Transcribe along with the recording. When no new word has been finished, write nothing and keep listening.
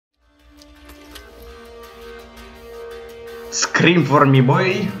Scream for me,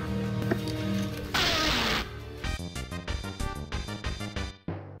 boy.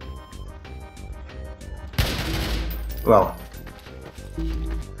 Well.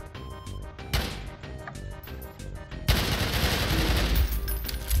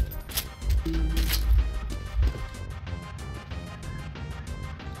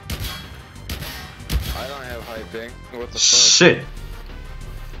 I don't have high ping. What the fuck? Shit.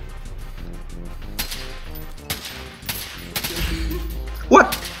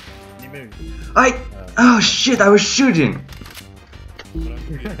 What? Oh shit, I was shooting.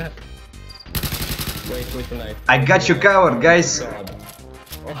 Wait with the knife. I got you covered, guys.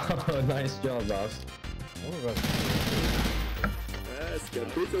 Oh, nice job, boss.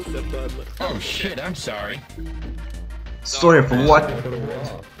 Oh shit, I'm sorry. Sorry for what?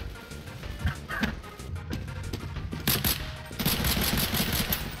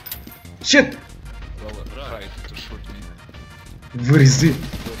 Shit! Right to shoot me. Where is it?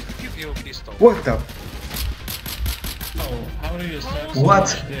 Give you a pistol. What the? Oh, how do you snap What?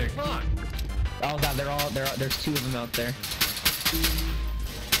 so much dick? Oh god, there's two of them out there.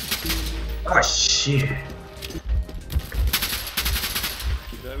 Oh shit.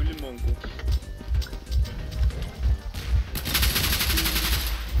 Кидаю лимонку.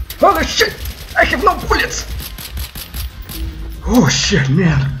 Holy shit! I have no bullets! Oh shit,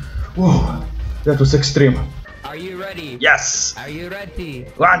 man. Whoa, that was extreme. Are you ready? Yes! Are you ready?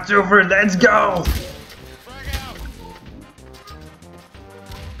 1, 2, 3, let's go!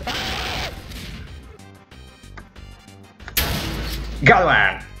 Got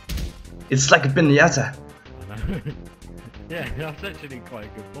one! It's like a pinata. Yeah, that's actually quite a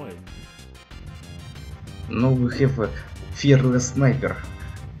good point. No, we have a fearless sniper.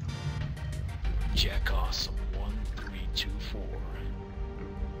 Jack Awesome 1324.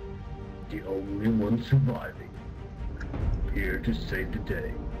 The only one surviving. Here to save the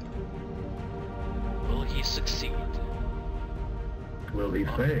day. Will he succeed? Will he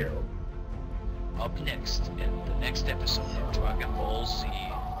fail? Up next in the next episode of Dragon Ball Z.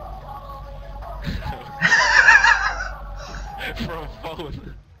 From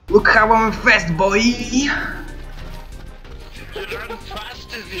phone. Look how I'm fast, boy! You run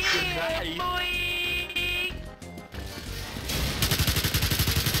fast as you can die.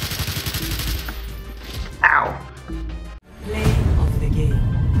 Ow! Play of the game.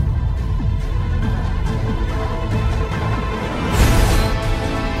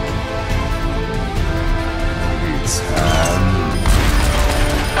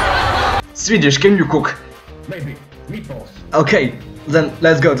 Swedish, can you cook? Maybe. Meatballs. Okay, then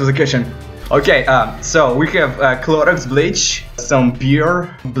let's go to the kitchen. Okay, so we have Clorox bleach, some pure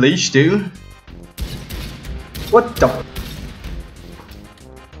bleach too. What the?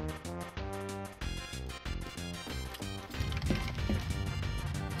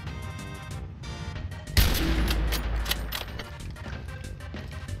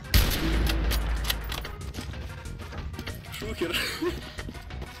 Шухер.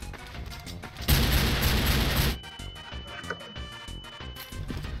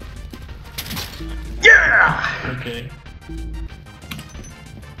 Yeah! Okay.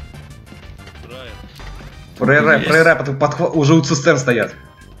 Правильно. Проверяй, уже у цистерн стоят.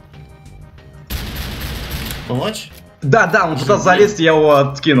 Помочь? Да, он пытался залезть, я его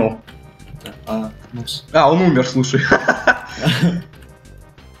откинул. Нус. Он умер, слушай.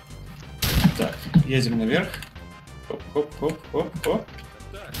 Так, едем наверх. Хоп.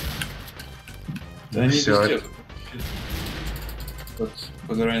 Да они Всё. везде. Вот,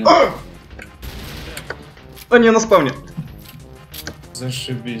 подранен. Они на спавне.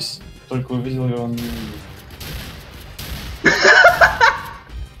 Зашибись. Только увидел его, он не увидел.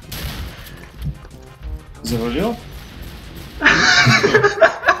 Завалил?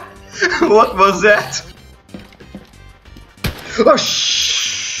 What was that? Oh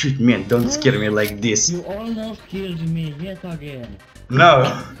shit, man, don't scare me like this. You almost killed me yet again. No.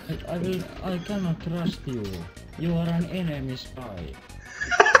 I cannot trust you. You are an enemy spy.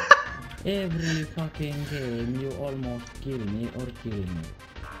 Every fucking game you almost kill me or kill me.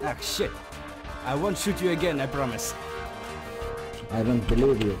 Ah, shit. I won't shoot you again, I promise. I don't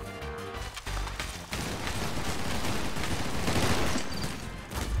believe you.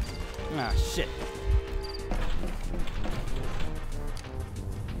 Ah, shit.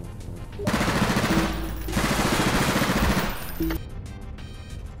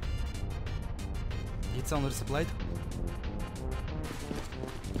 Need someone resupplied?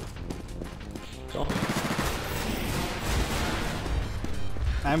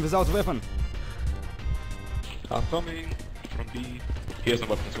 I'm without weapon. I'm coming from B. He has no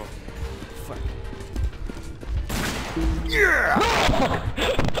weapon as well. Fuck.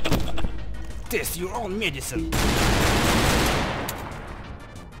 Test your own medicine.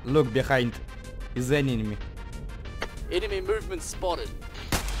 Look behind. Is enemy. Enemy movement spotted.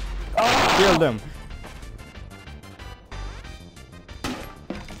 Kill them.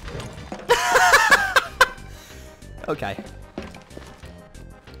 Okay.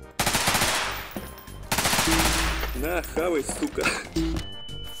 На, хавай, сука.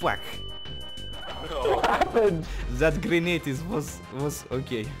 Fuck. That grenade was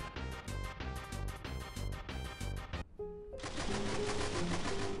okay.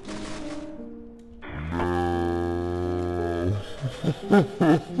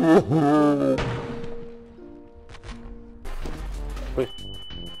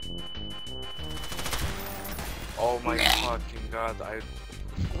 Oh my fucking god,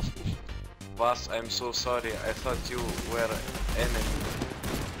 Boss, I'm so sorry, I thought you were enemy.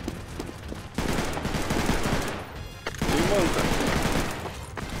 Лимонка.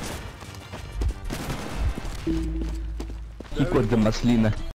 Кикот де маслина.